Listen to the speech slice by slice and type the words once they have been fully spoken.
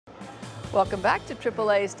Welcome back to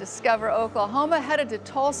AAA's Discover Oklahoma. Headed to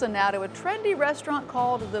Tulsa now to a trendy restaurant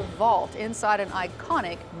called The Vault inside an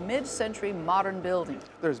iconic mid-century modern building.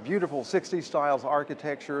 There's beautiful 60s styles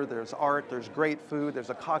architecture, there's art, there's great food, there's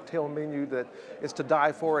a cocktail menu that is to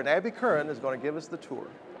die for, and Abby Curran is going to give us the tour.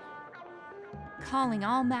 Calling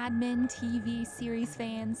all Mad Men TV series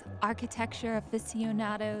fans, architecture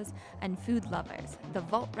aficionados, and food lovers, The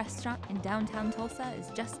Vault restaurant in downtown Tulsa is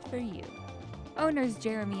just for you. Owners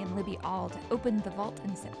Jeremy and Libby Auld opened The Vault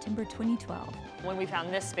in September 2012. When we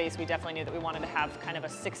found this space, we definitely knew that we wanted to have kind of a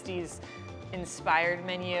 60s inspired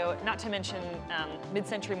menu, not to mention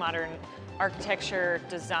mid-century modern architecture,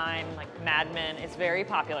 design, like Mad Men is very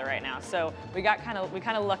popular right now. So we kind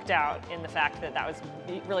of lucked out in the fact that that was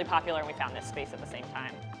really popular and we found this space at the same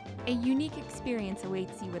time. A unique experience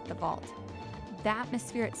awaits you at The Vault. The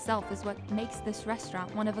atmosphere itself is what makes this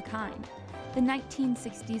restaurant one of a kind. The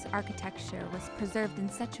 1960s architecture was preserved in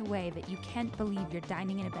such a way that you can't believe you're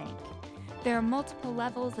dining in a bank. There are multiple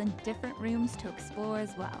levels and different rooms to explore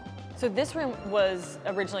as well. So this room was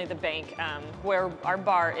originally the bank, where our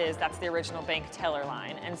bar is. That's the original bank teller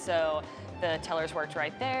line. And so the tellers worked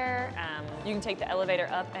right there. You can take the elevator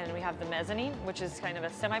up and we have the mezzanine, which is kind of a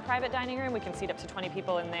semi-private dining room. We can seat up to 20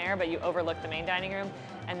 people in there, but you overlook the main dining room.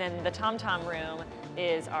 And then the Tom Tom room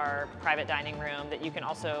is our private dining room that you can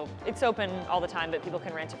also, it's open all the time, but people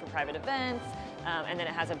can rent it for private events. And then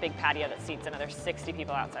it has a big patio that seats another 60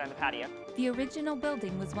 people outside of the patio. The original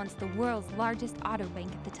building was once the world's largest auto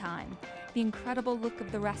bank at the time. The incredible look of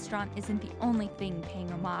the restaurant isn't the only thing paying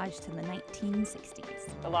homage to the 1960s.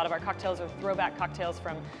 A lot of our cocktails are throwback cocktails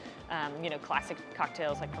from classic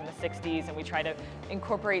cocktails like from the 60s, and we try to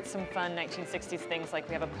incorporate some fun 1960s things, like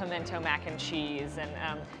we have a pimento mac and cheese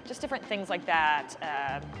and just different things like that,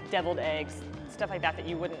 deviled eggs, stuff like that that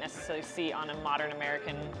you wouldn't necessarily see on a modern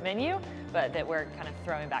American menu, but that we're kind of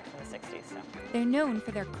throwing back from the 60s. So. They're known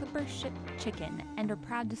for their clipper ship chicken and are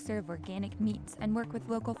proud to serve organic meats and work with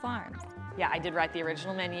local farms. Yeah, I did write the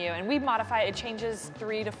original menu, and we modify it. It changes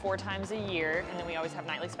 3 to 4 times a year, and then we always have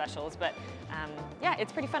nightly specials. But yeah,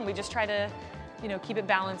 it's pretty fun. We just try to, keep it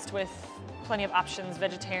balanced with plenty of options: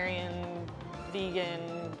 vegetarian,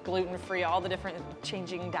 vegan, gluten-free, all the different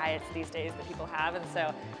changing diets these days that people have. And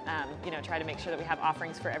so, try to make sure that we have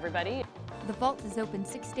offerings for everybody. The Vault is open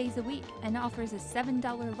 6 days a week and offers a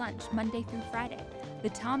 $7 lunch Monday through Friday. The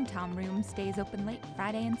Tom Tom room stays open late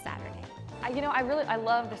Friday and Saturday. I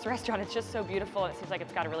love this restaurant. It's just so beautiful. It seems like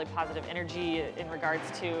it's got a really positive energy in regards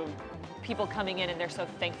to people coming in, and they're so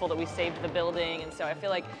thankful that we saved the building. And so I feel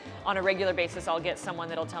like on a regular basis, I'll get someone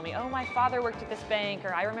that'll tell me, oh, my father worked at this bank,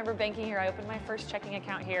 or I remember banking here. I opened my first checking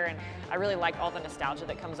account here. And I really like all the nostalgia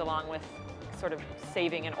that comes along with sort of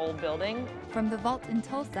saving an old building. From The Vault in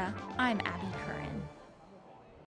Tulsa, I'm Abby Curran.